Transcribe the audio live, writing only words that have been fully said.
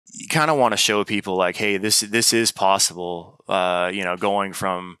kind of want to show people like, hey, this is possible. Going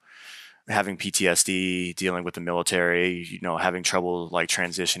from having PTSD, dealing with the military, having trouble like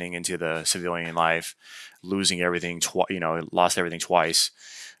transitioning into the civilian life, losing everything, lost everything twice.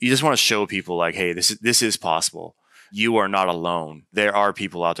 You just want to show people like, hey, this is possible. You are not alone. There are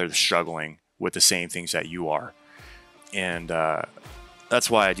people out there that are struggling with the same things that you are. And that's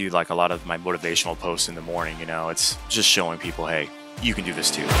why I do like a lot of my motivational posts in the morning. It's just showing people, hey, you can do this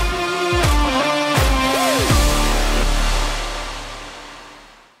too.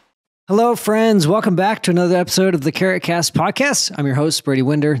 Hello, friends. Welcome back to another episode of the Carrot Cast podcast. I'm your host, Brady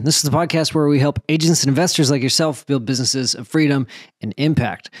Winder. This is the podcast where we help agents and investors like yourself build businesses of freedom and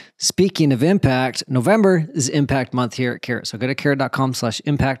impact. Speaking of impact, November is Impact Month here at Carrot. So go to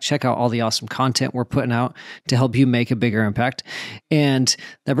carrot.com/impact. Check out all the awesome content we're putting out to help you make a bigger impact. And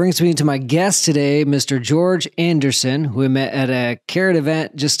that brings me to my guest today, Mr. George Anderson, who we met at a Carrot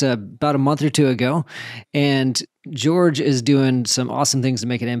event just about a month or two ago. And George is doing some awesome things to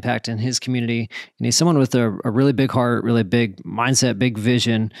make an impact in his community. And he's someone with a really big heart, really big mindset, big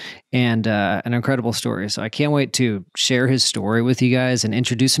vision, and an incredible story. So I can't wait to share his story with you guys and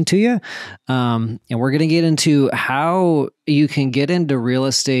introduce him to you. And we're going to get into how you can get into real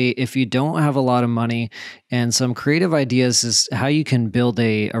estate if you don't have a lot of money, and some creative ideas is how you can build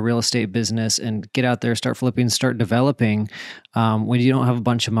a real estate business and get out there, start flipping, start developing when you don't have a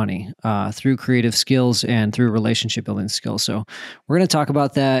bunch of money through creative skills and through relationship building skills. So we're going to talk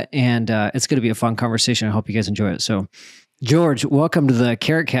about that, and it's going to be a fun conversation. I hope you guys enjoy it. So George, welcome to the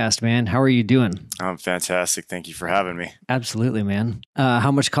Carrot Cast, man. How are you doing? I'm fantastic. Thank you for having me. Absolutely, man.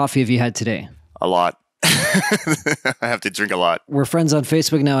 How much coffee have you had today? A lot. I have to drink a lot. We're friends on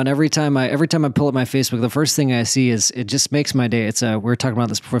Facebook now, and every time I pull up my Facebook, the first thing I see is it just makes my day. It's we were talking about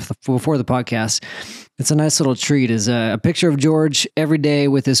this before the podcast. It's a nice little treat. Is a picture of George every day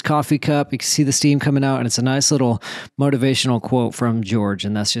with his coffee cup. You can see the steam coming out, and it's a nice little motivational quote from George,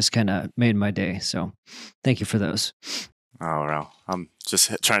 and that's just kind of made my day. So, thank you for those. Oh well, I'm just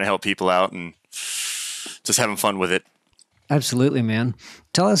trying to help people out and just having fun with it. Absolutely, man.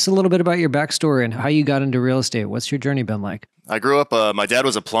 Tell us a little bit about your backstory and how you got into real estate. What's your journey been like? I grew up, my dad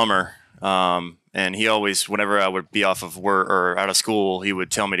was a plumber, and he always, whenever I would be off of work or out of school, he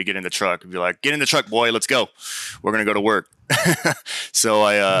would tell me to get in the truck. He'd be like, get in the truck, boy, let's go. We're going to go to work. So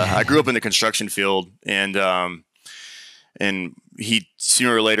I grew up in the construction field, and he,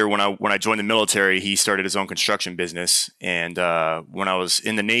 sooner or later, when I joined the military, he started his own construction business. And when I was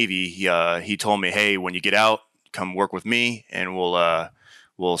in the Navy, he told me, hey, when you get out, come work with me, and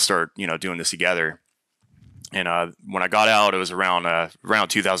we'll start doing this together. And when I got out, it was around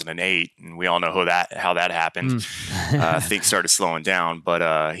 2008, and we all know how that happened. Things started slowing down,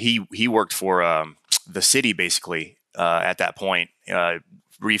 but he worked for the city basically at that point,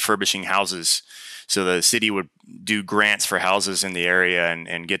 refurbishing houses. So the city would do grants for houses in the area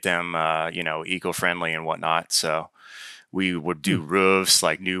and get them eco-friendly and whatnot. So we would do roofs,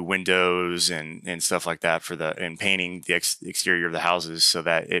 like new windows and stuff like that and painting the exterior of the houses so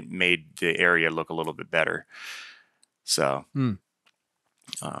that it made the area look a little bit better. So,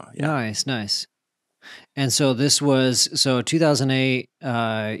 yeah. Nice. And so this was 2008.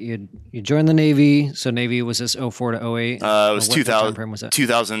 You joined the Navy. So Navy was this 04 to 08. It was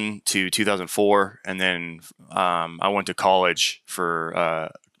 2000 to 2004, and then I went to college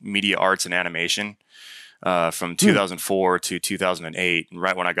for media arts and animation. From 2004 to 2008. And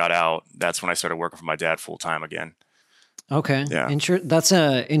right when I got out, that's when I started working for my dad full time again. Okay. Yeah. That's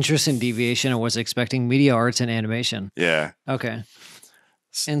an interesting deviation. I was expecting media arts and animation. Yeah. Okay.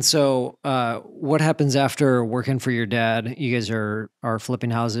 And so what happens after working for your dad? You guys are flipping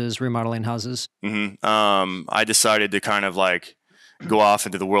houses, remodeling houses? Mm-hmm. I decided to kind of like go off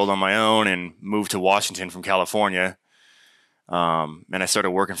into the world on my own and move to Washington from California. And I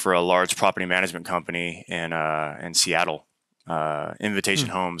started working for a large property management company in Seattle, Invitation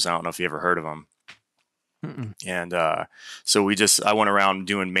Homes. I don't know if you ever heard of them. Mm-mm. And so I went around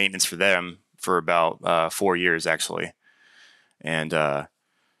doing maintenance for them for about 4 years actually, and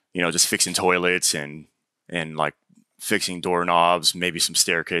just fixing toilets and like fixing doorknobs, maybe some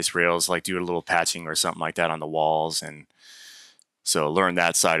staircase rails, like do a little patching or something like that on the walls, and so learn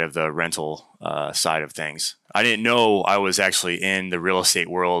that side of the rental side of things. I didn't know I was actually in the real estate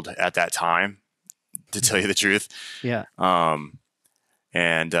world at that time, to tell you the truth. Yeah.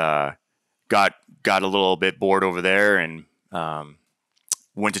 And got a little bit bored over there, and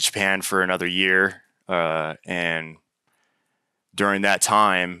went to Japan for another year. And during that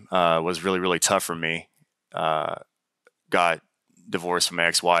time was really, really tough for me. Got divorced from my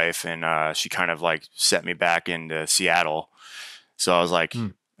ex-wife, and she kind of like set me back into Seattle. So I was like,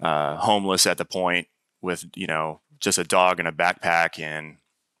 homeless at the point with, just a dog and a backpack. And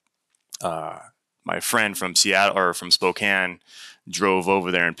my friend from Seattle or from Spokane drove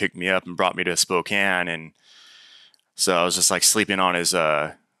over there and picked me up and brought me to Spokane. And so I was just like sleeping on his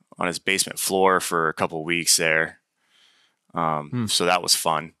basement floor for a couple of weeks there. So that was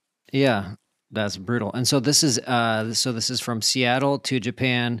fun. Yeah, that's brutal. And so this is from Seattle to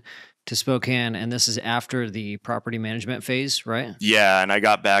Japan to Spokane, and this is after the property management phase, right? Yeah, and I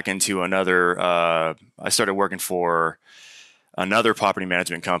got back into I started working for another property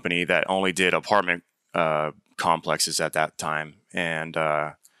management company that only did apartment complexes at that time. And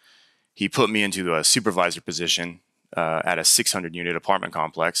he put me into a supervisor position at a 600 unit apartment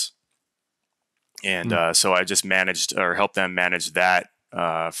complex. And so I just managed or helped them manage that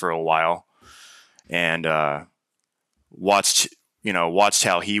for a while, and watched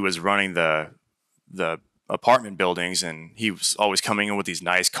how he was running the apartment buildings, and he was always coming in with these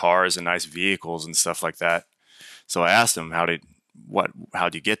nice cars and nice vehicles and stuff like that. So I asked him, how'd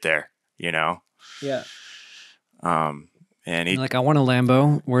you get there? Yeah. And he like, I want a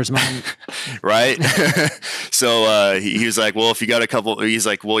Lambo. Where's mine? Right. So he was like, well, if you got a couple, he's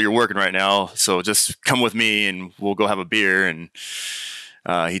like, well, you're working right now, so just come with me and we'll go have a beer. And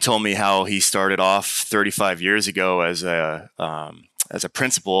he told me how he started off 35 years ago as a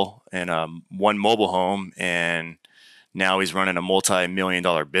principal in one mobile home, and now he's running a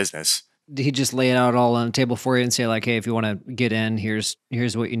multi-million-dollar business. Did he just lay it out all on the table for you and say like, hey, if you want to get in, here's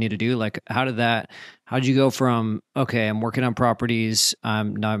what you need to do? Like, how'd you go from, okay, I'm working on properties,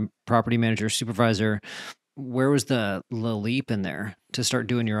 now I'm property manager, supervisor. Where was the leap in there to start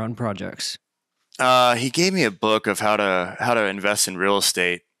doing your own projects? He gave me a book of how to invest in real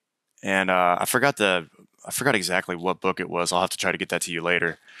estate. And I forgot exactly what book it was. I'll have to try to get that to you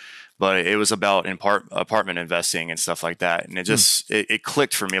later. But it was about apartment investing and stuff like that. And it just, it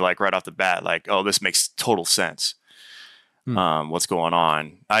clicked for me like right off the bat, like, oh, this makes total sense. What's going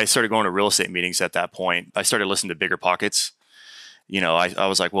on? I started going to real estate meetings at that point. I started listening to Bigger Pockets. I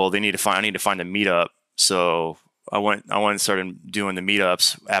was like, well, I need to find a meetup. So I went and started doing the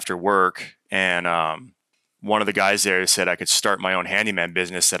meetups after work. And one of the guys there said I could start my own handyman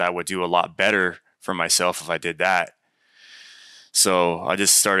business, that I would do a lot better for myself if I did that. So I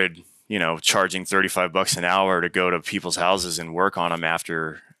just started, charging $35 an hour to go to people's houses and work on them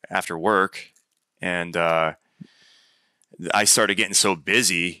after work. And I started getting so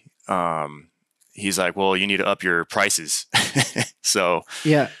busy. He's like, well, you need to up your prices. So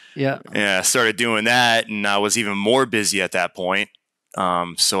yeah, I started doing that, and I was even more busy at that point.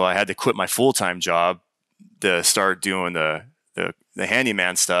 So I had to quit my full-time job to start doing the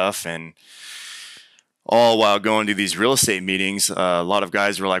handyman stuff. And all while going to these real estate meetings, a lot of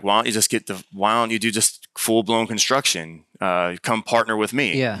guys were like, why don't you do just full blown construction? Come partner with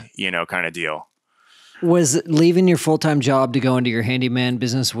me, kind of deal. Was leaving your full-time job to go into your handyman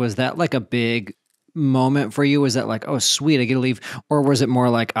business, was that like a big moment for you? Was that like, oh, sweet, I get to leave? Or was it more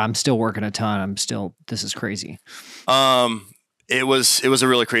like, I'm still working a ton, this is crazy? It was a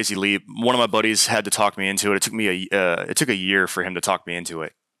really crazy leap. One of my buddies had to talk me into it. It took a year for him to talk me into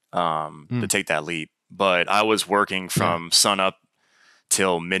it, to take that leap. But I was working from sun up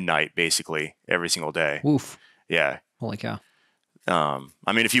till midnight, basically every single day. Oof. Yeah. Holy cow. I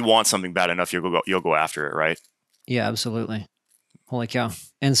mean, if you want something bad enough, you'll go after it, right? Yeah, absolutely. Holy cow.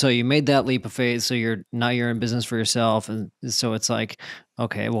 And so you made that leap of faith. So you're in business for yourself. And so it's like,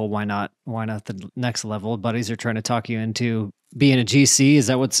 okay, well, why not the next level? Buddies are trying to talk you into being a GC. Is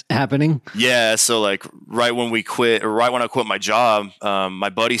that what's happening? Yeah. So like right when I quit my job, my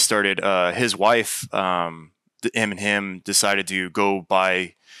buddy started, his wife, him decided to go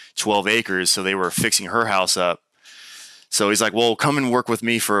buy 12 acres. So they were fixing her house up. So he's like, well, come and work with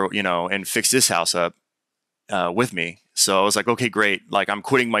me and fix this house up with me. So I was like, okay, great. Like, I'm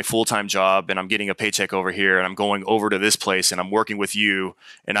quitting my full-time job and I'm getting a paycheck over here, and I'm going over to this place and I'm working with you,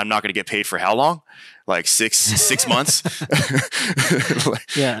 and I'm not going to get paid for how long? Like six months?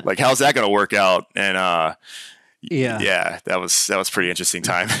 Like, how's that going to work out? And that was pretty interesting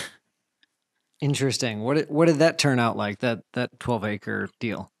time. Interesting. What did that turn out like, that 12-acre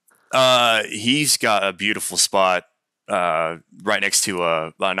deal? He's got a beautiful spot right next to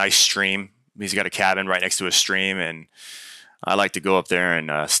a nice stream. He's got a cabin right next to a stream, and I like to go up there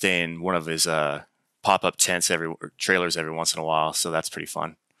and stay in one of his pop-up tents trailers every once in a while. So that's pretty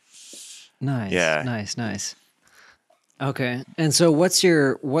fun. Nice. Yeah. Nice. Okay. And so what's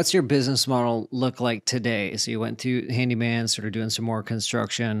your business model look like today? So you went to handyman, started doing some more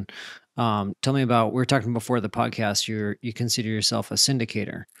construction. Tell me about, we were talking before the podcast, you consider yourself a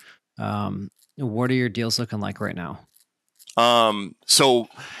syndicator. What are your deals looking like right now? So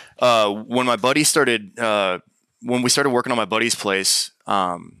when my buddy started, when we started working on my buddy's place,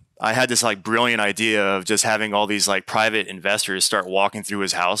 I had this like brilliant idea of just having all these like private investors start walking through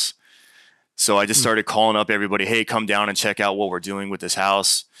his house. So I just started calling up everybody, hey, come down and check out what we're doing with this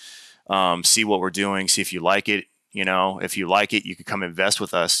house. See what we're doing, see if you like it. You know, if you like it, you could come invest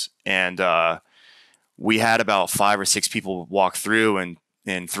with us. And we had about 5 or 6 people walk through,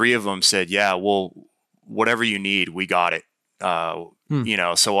 and 3 of them said, yeah, well, whatever you need, we got it. You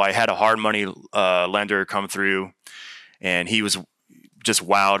know, so I had a hard money lender come through, and he was just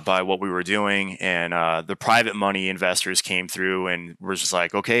wowed by what we were doing. And the private money investors came through and were just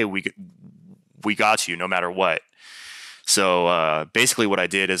like, okay, we got you no matter what. So basically what I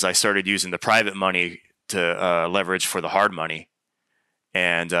did is I started using the private money to leverage for the hard money.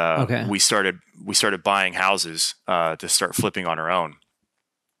 And we started buying houses to start flipping on our own.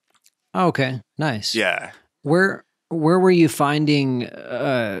 Okay, nice. Yeah. Where were you finding?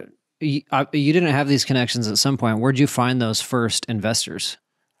 You didn't have these connections at some point. Where'd you find those first investors?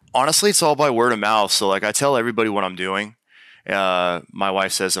 Honestly, it's all by word of mouth. So like I tell everybody what I'm doing. My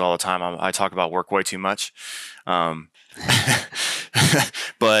wife says it all the time. I talk about work way too much.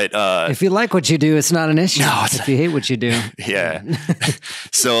 But if you like what you do, it's not an issue. No, if you hate what you do, yeah.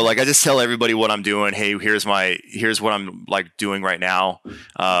 So like I just tell everybody what I'm doing. Hey, here's what I'm like doing right now.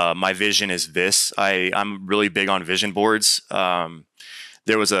 My vision is this. I'm really big on vision boards.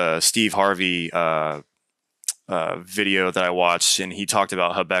 There was a Steve Harvey video that I watched, and he talked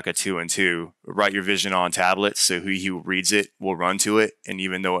about Habakkuk 2:2. Write your vision on tablets, so who reads it will run to it, and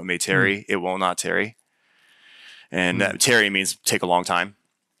even though it may tarry, it will not tarry. And tarry means take a long time.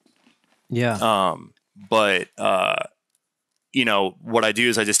 Yeah. But you know, what I do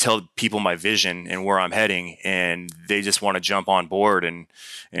is I just tell people my vision and where I'm heading, and they just want to jump on board and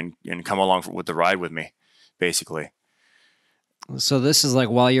come along with the ride with me, basically. So this is like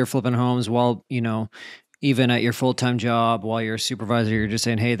while you're flipping homes, while, you know, even at your full-time job, while you're a supervisor, you're just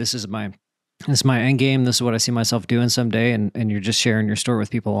saying, hey, this is my end game. This is what I see myself doing someday. And you're just sharing your story with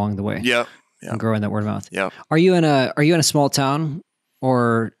people along the way. Yep. And growing that word of mouth. Yeah. Are you in a small town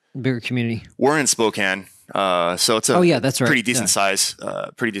or bigger community? We're in Spokane. So it's a that's right. pretty decent size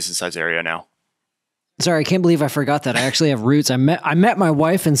area now. Sorry, I can't believe I forgot that. I actually have roots. I met my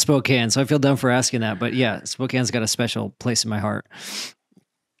wife in Spokane, so I feel dumb for asking that. But yeah, Spokane's got a special place in my heart.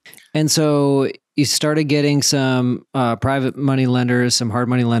 And so you started getting some private money lenders, some hard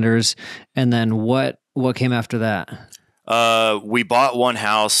money lenders, and then what came after that? We bought one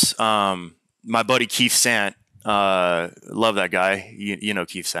house. My buddy Keith Sant, love that guy. You know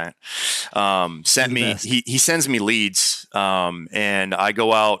Keith Sant. Sent me. He sends me leads, and I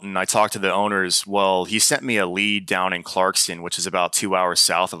go out and I talk to the owners. Well, he sent me a lead down in Clarkston, which is about 2 hours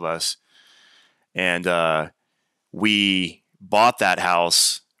south of us, and we bought that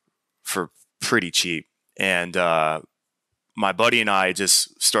house for pretty cheap. And my buddy and I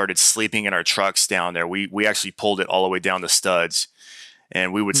just started sleeping in our trucks down there. We actually pulled it all the way down to Studs,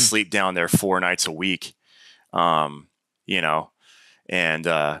 and we would sleep down there 4 nights a week. You know,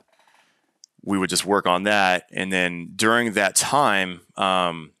 and we would just work on that. And then during that time, we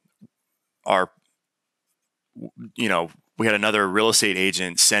had another real estate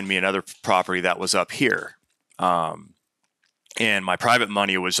agent send me another property that was up here. And my private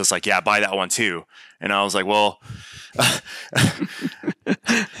money was just like, yeah, buy that one too. And I was like, well,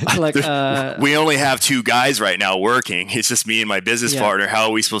 we only have 2 guys right now working. It's just me and my business partner. How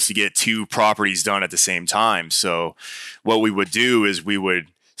are we supposed to get 2 properties done at the same time? So what we would do is we would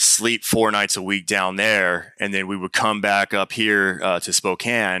sleep 4 nights a week down there, and then we would come back up here to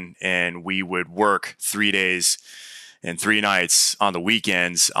Spokane, and we would work 3 days and 3 nights on the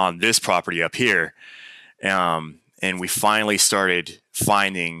weekends on this property up here. And we finally started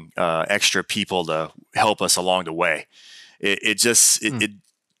finding extra people to help us along the way. It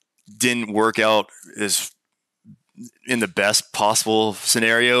didn't work out as in the best possible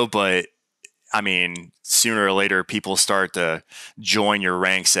scenario, but I mean, sooner or later, people start to join your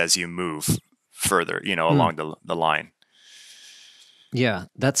ranks as you move further, along the line. Yeah,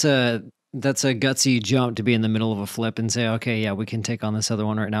 that's a gutsy jump to be in the middle of a flip and say, okay, yeah, we can take on this other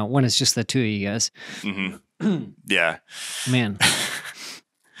one right now, when it's just the 2 of you guys. Mm-hmm. Yeah, man.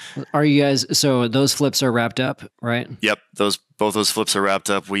 Are you guys, so those flips are wrapped up, right? Yep. Both those flips are wrapped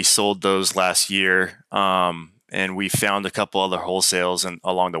up. We sold those last year. And we found a couple other wholesales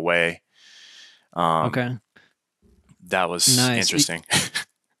along the way. Okay. That was interesting.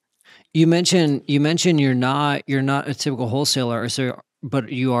 You mentioned you're not a typical wholesaler,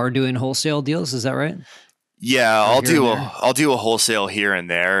 but you are doing wholesale deals. Is that right? Yeah, I'll do a wholesale here and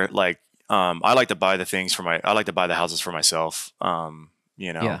there. Like, I like to buy I like to buy the houses for myself.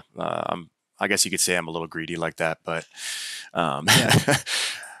 Yeah. I guess you could say I'm a little greedy like that, but, Yeah.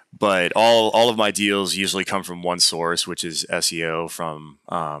 but all of my deals usually come from one source, which is SEO from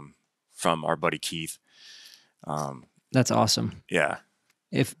our buddy Keith. That's awesome. Yeah.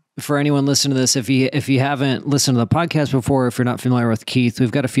 If for anyone listening to this, if you haven't listened to the podcast before, if you're not familiar with Keith,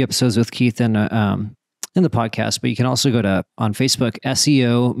 we've got a few episodes with Keith in the podcast, but you can also go to on Facebook,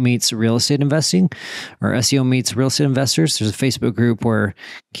 SEO meets real estate investing, or SEO meets real estate investors. There's a Facebook group where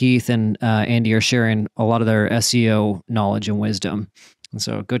Keith and Andy are sharing a lot of their SEO knowledge and wisdom. And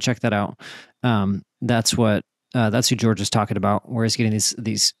so go check that out. That's who George is talking about, where he's getting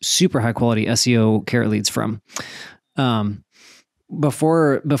these super high quality SEO carrot leads from.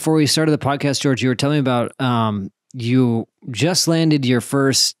 Before we started the podcast, George, you were telling me about you just landed your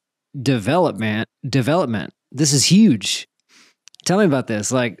first development. This is huge. Tell me about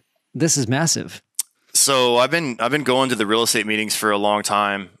this. Like, this is massive. So I've been going to the real estate meetings for a long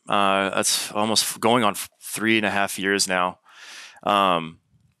time. That's almost going on 3.5 years now.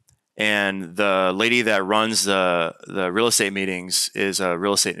 And the lady that runs the real estate meetings is a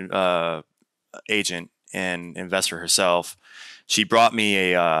real estate agent and investor herself. She brought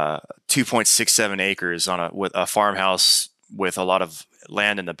me a 2.67 acres with a farmhouse with a lot of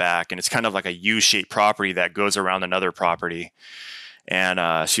land in the back, and it's kind of like a U-shaped property that goes around another property.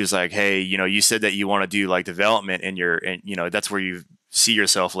 And she was like, "Hey, you said that you want to do like development and that's where you see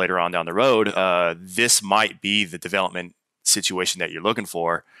yourself later on down the road. This might be the development situation that you're looking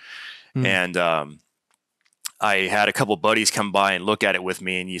for." And I had a couple buddies come by and look at it with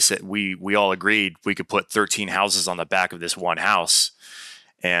me, and you said we all agreed we could put 13 houses on the back of this one house.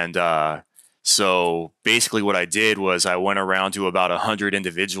 And so basically what I did was I went around to about 100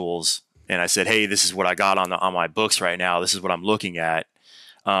 individuals and I said, "Hey, this is what I got on my books right now. This is what I'm looking at."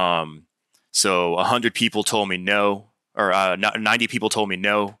 So 100 people told me no, or 90 people told me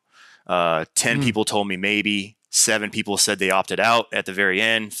no. 10 people told me maybe. 7 people said they opted out at the very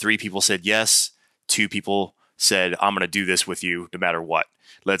end. 3 people said yes. 2 people said, "I'm going to do this with you no matter what.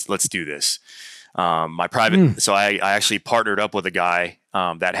 Let's do this." So I actually partnered up with a guy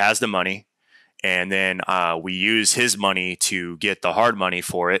that has the money, and then we use his money to get the hard money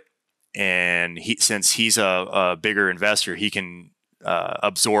for it. And since he's a bigger investor, he can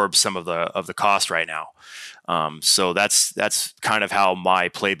absorb some of the cost right now. So that's kind of how my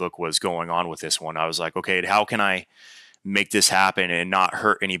playbook was going on with this one. I was like, okay, how can I make this happen and not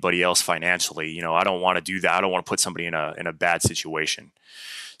hurt anybody else financially? I don't want to do that. I don't want to put somebody in a bad situation.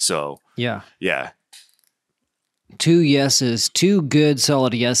 So yeah. 2 yeses, 2 good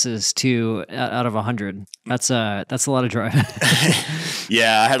solid yeses out of 100. That's a lot of drive.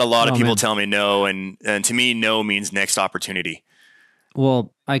 Yeah, I had a lot of people tell me no, and to me, no means next opportunity.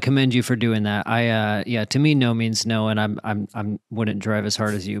 Well, I commend you for doing that. To me, no means no, and I wouldn't drive as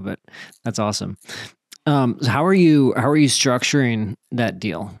hard as you, but that's awesome. So how are you structuring that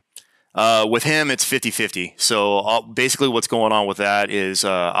deal? With him, it's 50-50. So basically what's going on with that is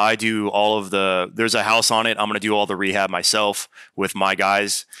I do there's a house on it. I'm going to do all the rehab myself with my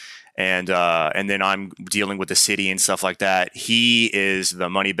guys. And then I'm dealing with the city and stuff like that. He is the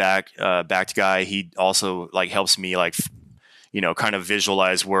money backed guy. He also helps me kind of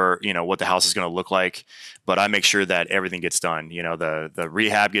visualize where, what the house is going to look like. But I make sure that everything gets done. The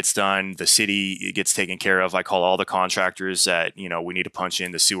rehab gets done. The city gets taken care of. I call all the contractors that, we need to punch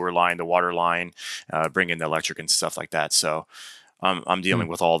in the sewer line, the water line, bring in the electric and stuff like that. So I'm dealing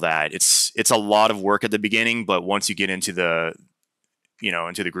with all that. It's a lot of work at the beginning, but once you get into the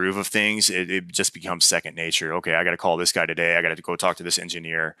groove of things, it just becomes second nature. Okay, I got to call this guy today. I got to go talk to this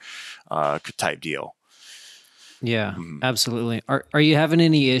engineer type deal. Yeah, absolutely. Are you having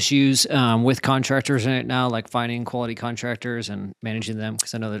any issues with contractors right now, like finding quality contractors and managing them?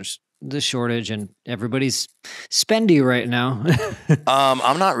 Because I know there's this shortage and everybody's spendy right now.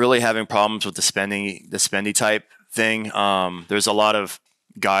 I'm not really having problems with the spendy type thing. There's a lot of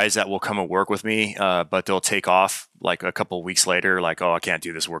guys that will come and work with me, but they'll take off like a couple of weeks later, like, "Oh, I can't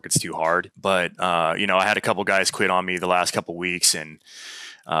do this work. It's too hard." But, I had a couple guys quit on me the last couple of weeks and,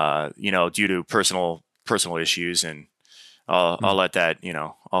 due to personal issues, and I'll let that,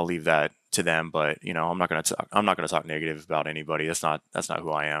 I'll leave that to them. But, I'm not going to talk negative about anybody. That's not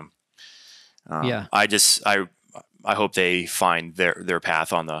who I am. I hope they find their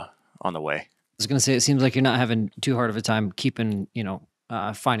path on the way. I was going to say, it seems like you're not having too hard of a time keeping,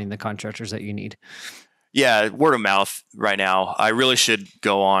 finding the contractors that you need. Yeah. Word of mouth right now. I really should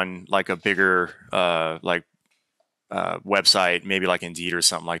go on like a bigger, website, maybe like Indeed or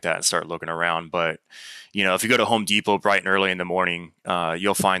something like that, and start looking around. But if you go to Home Depot bright and early in the morning,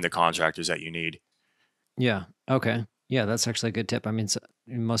 you'll find the contractors that you need. Yeah. Okay. Yeah, that's actually a good tip. I mean,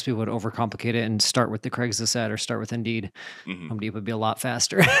 most people would overcomplicate it and start with the Craigslist ad or start with Indeed. Mm-hmm. Home Depot would be a lot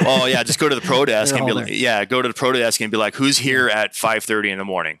faster. Oh yeah, just go to the pro desk and go to the pro desk and be like, who's here at 5:30 in the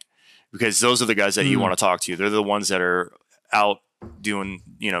morning? Because those are the guys that you want to talk to. They're the ones that are out doing,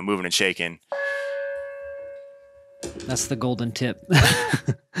 moving and shaking. That's the golden tip.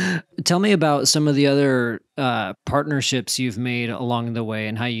 Tell me about some of the other partnerships you've made along the way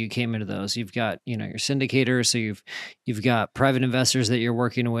and how you came into those. You've got, your syndicators, so you've got private investors that you're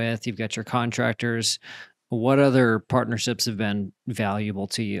working with. You've got your contractors. What other partnerships have been valuable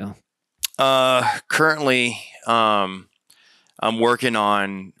to you? Currently, I'm working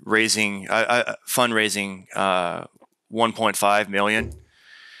on fundraising 1.5 million.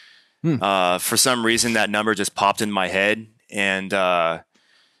 For some reason, that number just popped in my head. And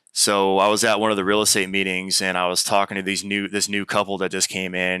so I was at one of the real estate meetings and I was talking to this new couple that just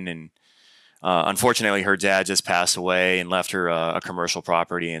came in. And unfortunately, her dad just passed away and left her a commercial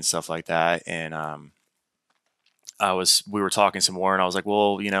property and stuff like that. And we were talking some more and I was like,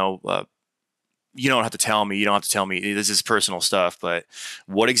 well, you don't have to tell me. You don't have to tell me. This is personal stuff, but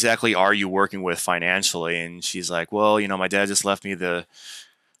what exactly are you working with financially? And she's like, well, my dad just left me the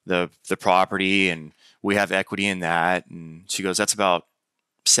property and we have equity in that. And she goes, that's about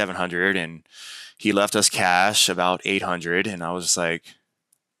 700. And he left us cash about 800. And I was just like,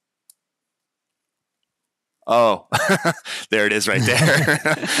 oh, there it is right there.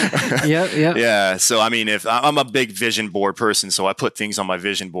 Yep. Yeah. So, I mean, if I'm a big vision board person, so I put things on my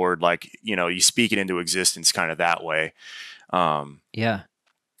vision board, like, you speak it into existence kind of that way. Yeah.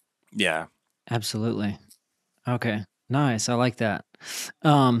 Absolutely. Okay. Nice. I like that.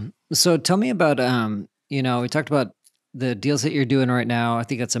 So tell me about, we talked about the deals that you're doing right now. I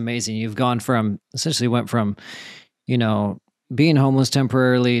think that's amazing. You've went from, being homeless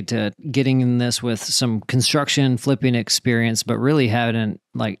temporarily to getting in this with some construction flipping experience, but really hadn't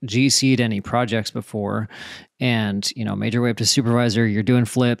like GC'd any projects before, and, made your way up to supervisor. You're doing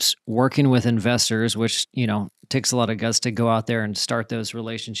flips, working with investors, which, takes a lot of guts to go out there and start those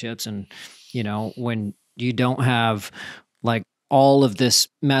relationships. And, when you don't have like all of this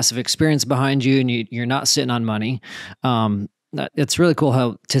massive experience behind you and you're not sitting on money, it's really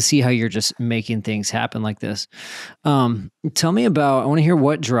cool to see how you're just making things happen like this. Tell me I want to hear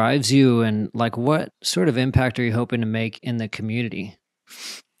what drives you and like what sort of impact are you hoping to make in the community?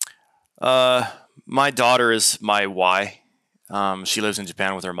 My daughter is my why. She lives in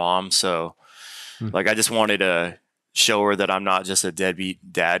Japan with her mom. So like, I just wanted to show her that I'm not just a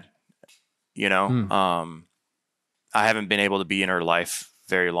deadbeat dad, I haven't been able to be in her life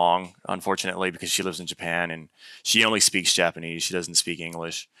very long, unfortunately, because she lives in Japan and she only speaks Japanese. She doesn't speak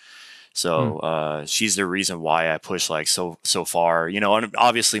English. So she's the reason why I push like so far, and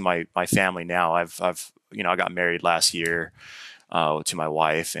obviously my family now, I got married last year to my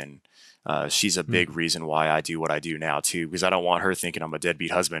wife, and she's a big reason why I do what I do now too, because I don't want her thinking I'm a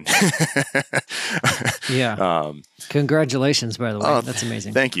deadbeat husband. Yeah. Congratulations, by the way. That's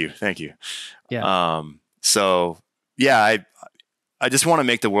amazing. Thank you. Yeah. So yeah, I just want to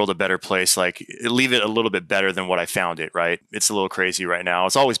make the world a better place, like leave it a little bit better than what I found it, right? It's a little crazy right now.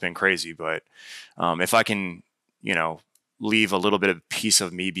 It's always been crazy, but if I can, leave a little bit of piece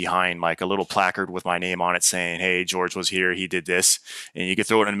of me behind, like a little placard with my name on it saying, hey, George was here, he did this, and you could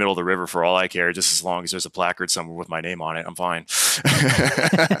throw it in the middle of the river for all I care, just as long as there's a placard somewhere with my name on it, I'm fine.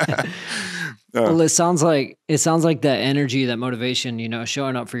 Well, it sounds like that energy, that motivation,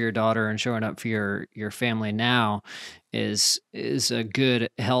 showing up for your daughter and showing up for your family now is a good,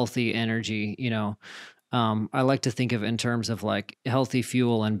 healthy energy. I like to think of it in terms of like healthy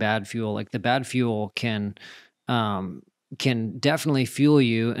fuel and bad fuel. Like the bad fuel can definitely fuel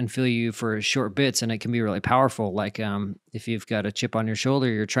you and fill you for short bits, and it can be really powerful. Like if you've got a chip on your shoulder,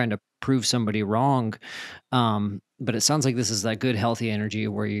 you're trying to prove somebody wrong. But it sounds like this is that good, healthy energy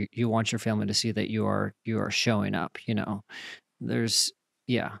where you want your family to see that you are showing up. It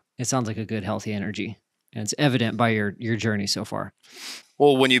sounds like a good, healthy energy, and it's evident by your journey so far.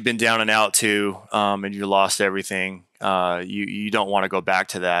 Well, when you've been down and out too, and you lost everything, you don't want to go back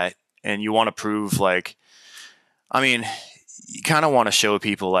to that, and you want to prove you kind of want to show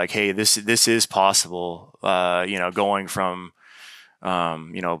people like, hey, this is possible. Going from,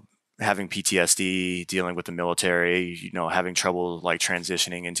 having PTSD, dealing with the military, having trouble like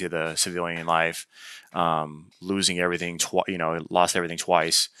transitioning into the civilian life, losing everything, lost everything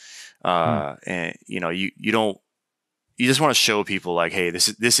twice. And you just want to show people like, hey,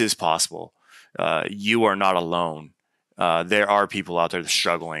 this is possible. You are not alone. there are people out there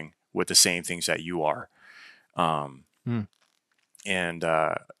struggling with the same things that you are. And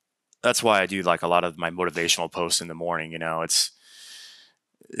that's why I do like a lot of my motivational posts in the morning.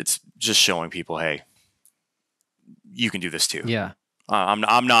 It's just showing people, hey, you can do this too. Yeah. I'm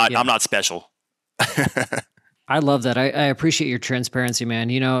not special. I love that. I appreciate your transparency, man.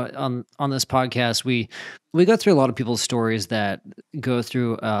 On this podcast, we go through a lot of people's stories that go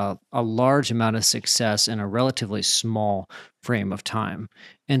through a large amount of success in a relatively small frame of time.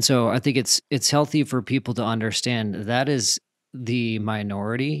 And so I think it's healthy for people to understand that is the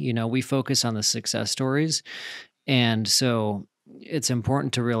minority. We focus on the success stories. And so it's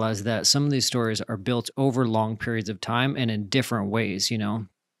important to realize that some of these stories are built over long periods of time and in different ways.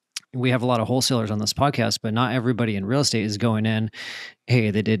 We have a lot of wholesalers on this podcast, but not everybody in real estate is going in,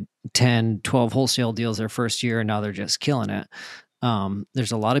 hey, they did 10, 12 wholesale deals their first year and now they're just killing it.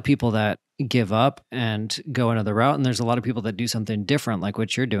 There's a lot of people that give up and go another route, and there's a lot of people that do something different like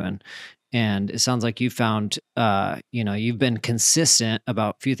what you're doing. And it sounds like you found, you've been consistent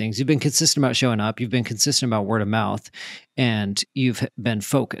about a few things. You've been consistent about showing up. You've been consistent about word of mouth, and you've been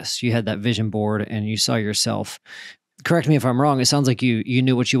focused. You had that vision board and you saw yourself. Correct me if I'm wrong. It sounds like you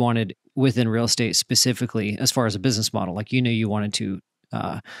knew what you wanted within real estate specifically as far as a business model. Like you knew you wanted to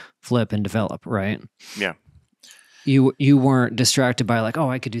flip and develop, right? Yeah. You weren't distracted by like, oh,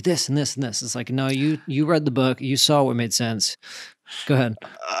 I could do this and this and this. It's like, no, you read the book, you saw what made sense. Go ahead.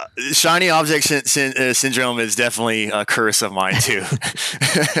 Shiny object syndrome is definitely a curse of mine too.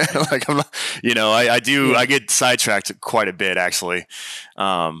 Like I get sidetracked quite a bit actually.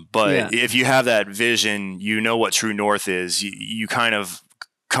 But if you have that vision, you know what true north is. You kind of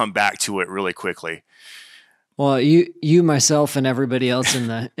come back to it really quickly. Well, you, myself, and everybody else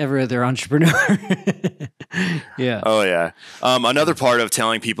every other entrepreneur. Yeah. Oh yeah. Another part of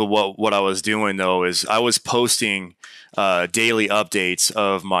telling people what I was doing though is I was posting daily updates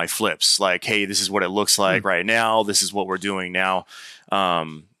of my flips. Like, hey, this is what it looks like right now. This is what we're doing now.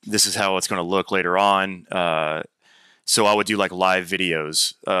 This is how it's going to look later on. So I would do like live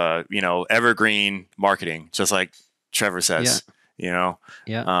videos. Evergreen marketing, just like Trevor says. Yeah.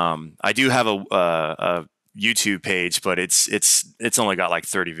 I do have a YouTube page, but it's only got like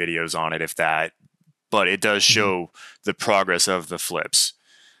 30 videos on it, if that. But it does show the progress of the flips.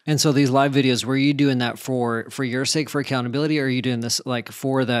 And so these live videos, were you doing that for your sake, for accountability, or are you doing this like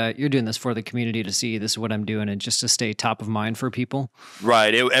you're doing this for the community to see this is what I'm doing and just to stay top of mind for people?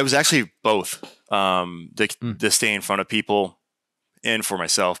 Right. It was actually both. To stay in front of people and for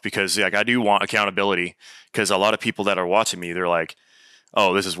myself, because like I do want accountability, because a lot of people that are watching me, they're like,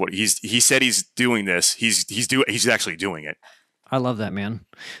 oh, this is what he said he's doing this. He's actually doing it. I love that, man.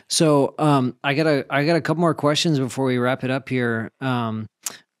 So I got a couple more questions before we wrap it up here.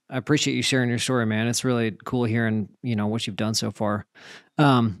 I appreciate you sharing your story, man. It's really cool hearing, what you've done so far.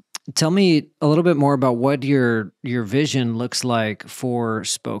 Tell me a little bit more about what your vision looks like for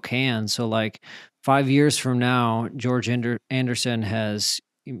Spokane. So like 5 years from now, George Anderson has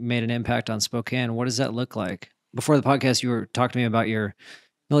made an impact on Spokane. What does that look like? Before the podcast, you were talking to me about your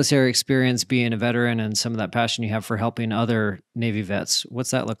military experience, being a veteran, and some of that passion you have for helping other Navy vets.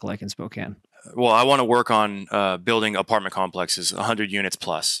 What's that look like in Spokane? Well, I want to work on building apartment complexes, 100 units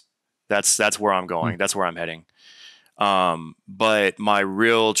plus. That's where I'm going. That's where I'm heading. But my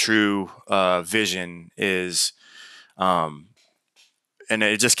real true vision is, and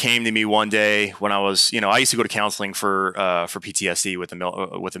it just came to me one day when I was, I used to go to counseling for PTSD with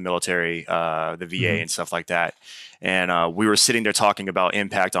the military, the VA and stuff like that. And we were sitting there talking about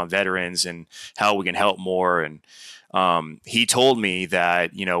impact on veterans and how we can help more. And he told me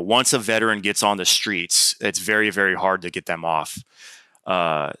that, once a veteran gets on the streets, it's very, very hard to get them off.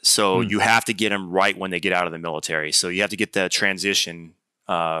 So you have to get them right when they get out of the military. So you have to get the transition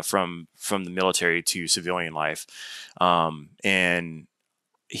from the military to civilian life. And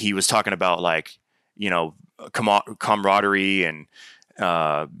he was talking about like, camaraderie and,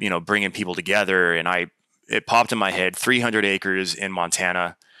 bringing people together. And it popped in my head, 300 acres in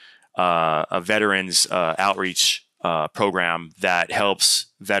Montana, a veterans outreach program that helps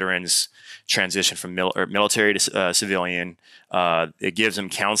veterans transition from military to civilian. It gives them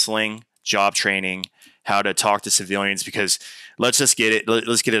counseling, job training, how to talk to civilians, because let's get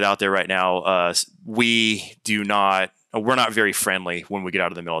it out there right now. We're not very friendly when we get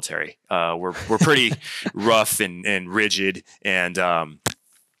out of the military. We're pretty rough and rigid, and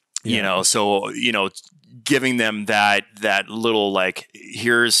so giving them that little like,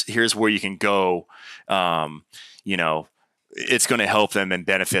 here's where you can go. It's going to help them and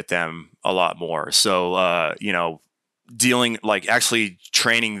benefit them a lot more. So dealing, like actually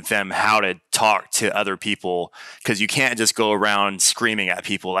training them how to talk to other people, because you can't just go around screaming at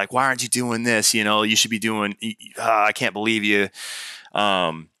people like, why aren't you doing this? You should be doing, I can't believe you.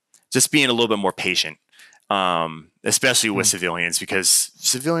 Just being a little bit more patient, especially with civilians, because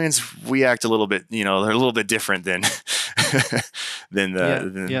civilians, we act a little bit, they're a little bit different than,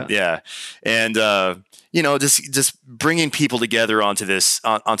 And, just bringing people together onto this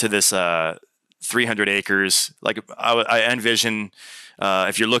 300 acres. Like I envision,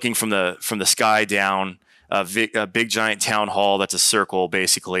 if you're looking from the sky down, a big giant town hall that's a circle,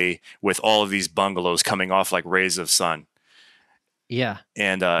 basically, with all of these bungalows coming off like rays of sun. Yeah.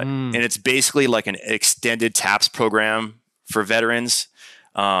 And it's basically like an extended TAPS program for veterans.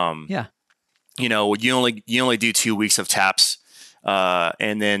 You only do 2 weeks of TAPS,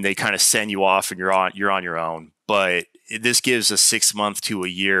 and then they kind of send you off and you're on your own. But this gives a 6 month to a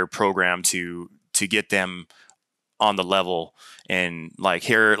year program to get them on the level. And like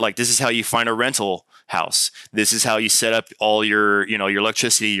this is how you find a rental house. This is how you set up all your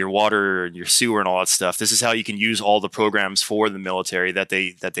electricity, your water, your sewer, and all that stuff. This is how you can use all the programs for the military that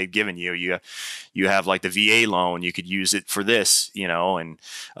they've given you. You have like the VA loan. You could use it for this, and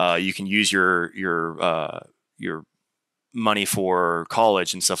you can use your money for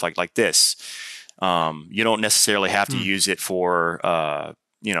college and stuff like this. You don't necessarily have to use it for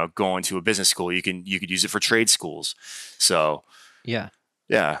going to a business school. You could use it for trade schools. So yeah,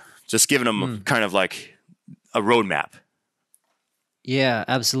 just giving them kind of like a roadmap. Yeah,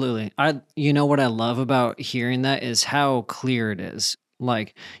 absolutely. What I love about hearing that is how clear it is.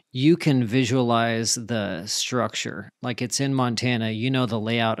 Like, you can visualize the structure. Like, it's in Montana, the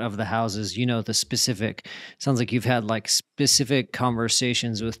layout of the houses, the specific, sounds like you've had like specific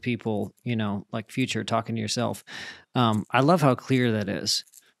conversations with people, like future talking to yourself. I love how clear that is.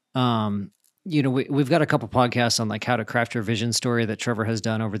 We've got a couple podcasts on like how to craft your vision story that Trevor has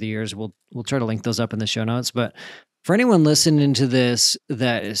done over the years. We'll try to link those up in the show notes. But for anyone listening to this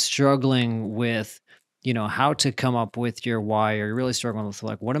that is struggling with, how to come up with your why, or you're really struggling with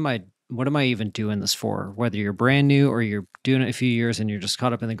like, what am I even doing this for? Whether you're brand new or you're doing it a few years and you're just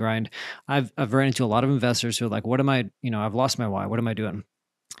caught up in the grind. I've run into a lot of investors who are like, I've lost my why. What am I doing?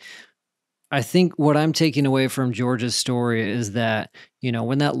 I think what I'm taking away from George's story is that,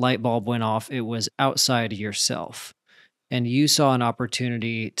 when that light bulb went off, it was outside of yourself. And you saw an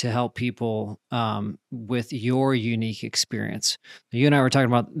opportunity to help people with your unique experience. You and I were talking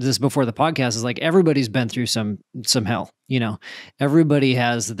about this before the podcast. Is like, everybody's been through some hell. Everybody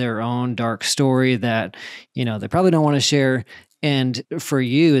has their own dark story that they probably don't want to share. And for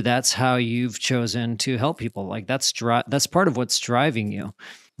you, that's how you've chosen to help people. Like, that's part of what's driving you.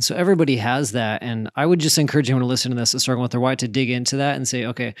 So everybody has that. And I would just encourage anyone to listen to this and struggle with their why to dig into that and say,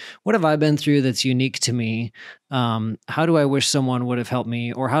 okay, what have I been through that's unique to me? How do I wish someone would have helped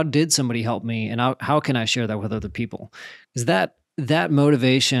me? Or how did somebody help me? And how can I share that with other people? Because that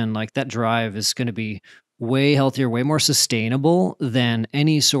motivation, like that drive, is going to be way healthier, way more sustainable than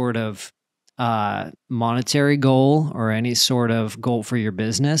any sort of monetary goal or any sort of goal for your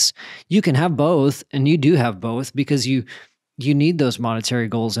business. You can have both, and you do have both, because you need those monetary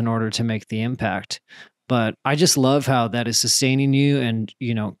goals in order to make the impact. But I just love how that is sustaining you and,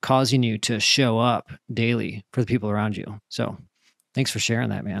 causing you to show up daily for the people around you. So thanks for sharing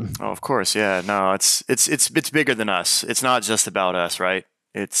that, man. Oh, of course. Yeah, no, it's bigger than us. It's not just about us, right?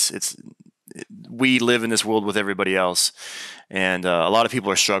 We live in this world with everybody else. And a lot of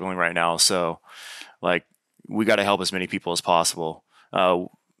people are struggling right now. So like, we got to help as many people as possible.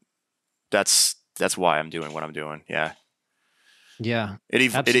 That's why I'm doing what I'm doing. Yeah. Yeah,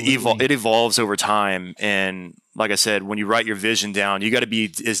 it evolves over time. And like I said, when you write your vision down, you got to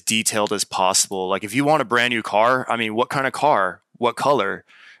be as detailed as possible. Like, if you want a brand new car, I mean, what kind of car, what color,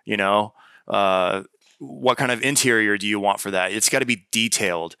 what kind of interior do you want for that? It's got to be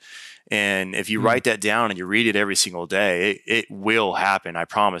detailed. And if you write that down and you read it every single day, it will happen. I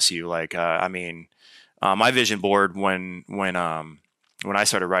promise you. Like, my vision board, when I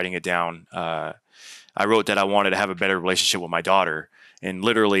started writing it down, I wrote that I wanted to have a better relationship with my daughter. And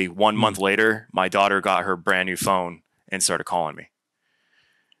literally 1 month later, my daughter got her brand new phone and started calling me.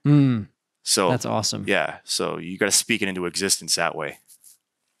 So that's awesome. Yeah. So you got to speak it into existence that way.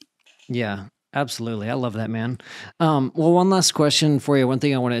 Yeah, absolutely. I love that, man. Well, one last question for you. One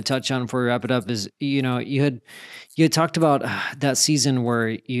thing I want to touch on before we wrap it up is, you had talked about that season where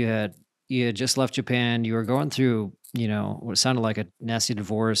you had just left Japan. You were going through, what sounded like a nasty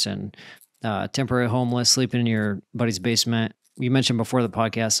divorce and temporary homeless, sleeping in your buddy's basement, you mentioned before the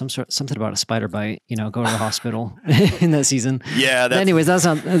podcast, something about a spider bite, go to the hospital in that season. Yeah. Anyways, that's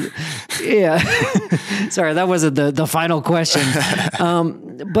not, yeah. Sorry, that wasn't the final question.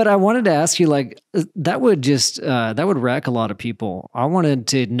 But I wanted to ask you, like, that would wreck a lot of people. I wanted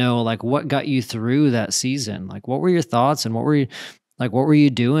to know, like, what got you through that season? Like, what were your thoughts and what were you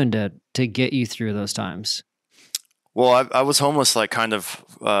doing to get you through those times? Well, I was homeless, like, kind of,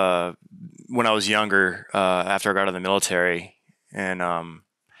 when I was younger, after I got out of the military, and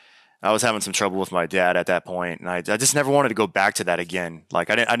I was having some trouble with my dad at that point, and I just never wanted to go back to that again. Like,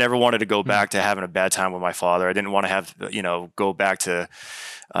 I never wanted to go back to having a bad time with my father. I didn't want to have, go back to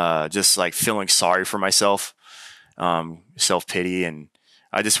just like feeling sorry for myself, self-pity, and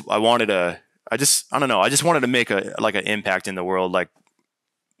I just wanted to make an impact in the world. Like,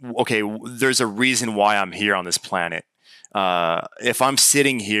 okay, there's a reason why I'm here on this planet. If I'm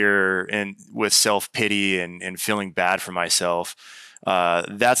sitting here and with self-pity and feeling bad for myself,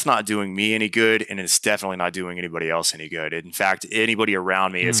 that's not doing me any good, and it's definitely not doing anybody else any good. In fact, anybody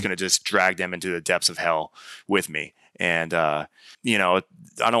around me, it's going to just drag them into the depths of hell with me. And I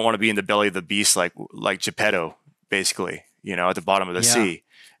don't want to be in the belly of the beast like Geppetto, basically, at the bottom of the sea.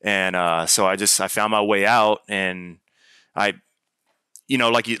 And so I found my way out, and like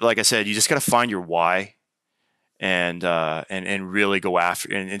I said, you just got to find your why, and really go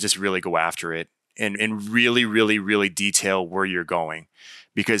after, and just really go after it, and really, really, really detail where you're going.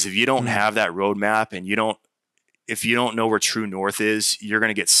 Because if you don't have that roadmap, and if you don't know where true north is, you're going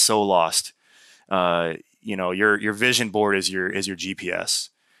to get so lost. Your vision board is your GPS,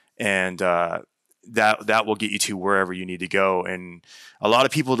 and that will get you to wherever you need to go. And a lot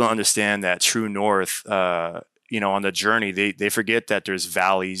of people don't understand that true north. On the journey, they forget that there's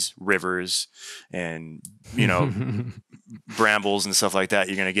valleys, rivers, and brambles and stuff like that.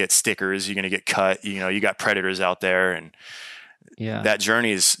 You're going to get stickers. You're going to get cut. You got predators out there, and that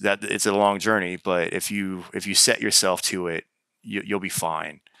journey it's a long journey. But if you set yourself to it, you'll be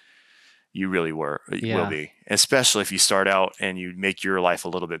fine. You really will be, especially if you start out and you make your life a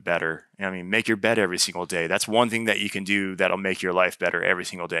little bit better. I mean, make your bed every single day. That's one thing that you can do that'll make your life better every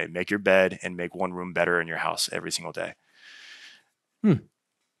single day. Make your bed and make one room better in your house every single day.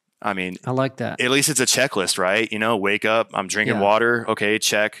 I mean, I like that. At least it's a checklist, right? Wake up, I'm drinking water. Okay,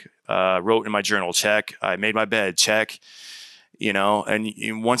 check. Wrote in my journal, check. I made my bed, check.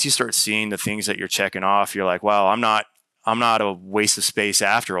 And once you start seeing the things that you're checking off, you're like, wow, I'm not a waste of space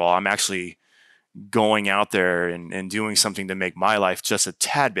after all. I'm actually going out there and doing something to make my life just a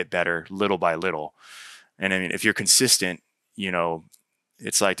tad bit better, little by little. And I mean, if you're consistent,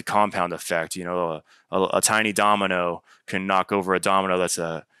 it's like the compound effect. A tiny domino can knock over a domino that's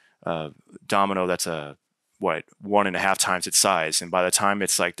a 1.5 times its size. And by the time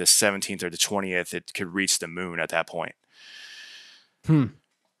it's like the 17th or the 20th, it could reach the moon at that point.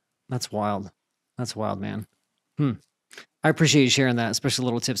 That's wild. That's wild, man. I appreciate you sharing that, especially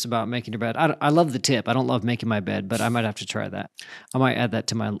little tips about making your bed. I love the tip. I don't love making my bed, but I might have to try that. I might add that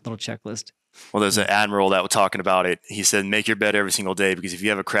to my little checklist. Well, there's an admiral that was talking about it. He said, make your bed every single day, because if you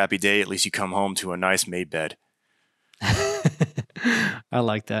have a crappy day, at least you come home to a nice made bed. I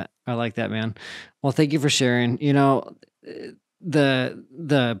like that. I like that, man. Well, thank you for sharing.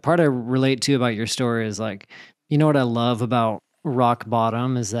 The part I relate to about your story is like, what I love about rock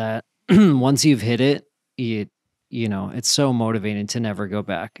bottom is that once you've hit it, it's so motivating to never go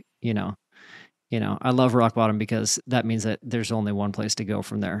back. I love rock bottom because that means that there's only one place to go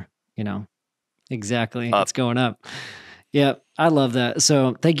from there. Exactly. It's going up. Yeah, I love that.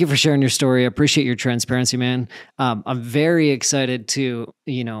 So thank you for sharing your story. I appreciate your transparency, man. I'm very excited to,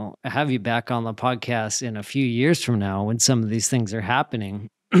 have you back on the podcast in a few years from now when some of these things are happening,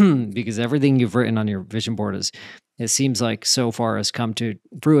 because everything you've written on your vision board it seems like so far has come to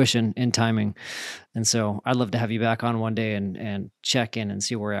fruition in timing. And so I'd love to have you back on one day and check in and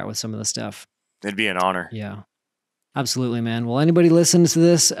see where we're at with some of the stuff. It'd be an honor. Yeah. Absolutely, man. Well, anybody listens to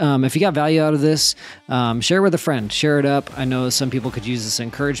this, if you got value out of this, share with a friend, share it up. I know some people could use this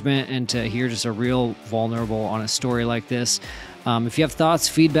encouragement and to hear just a real vulnerable, honest story like this. If you have thoughts,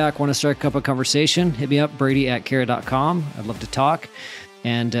 feedback, want to start up a conversation, hit me up, brady@carat.com. I'd love to talk.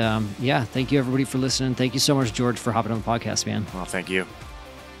 And thank you everybody for listening. Thank you so much, George, for hopping on the podcast, man. Well, thank you.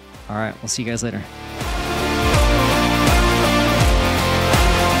 All right. We'll see you guys later.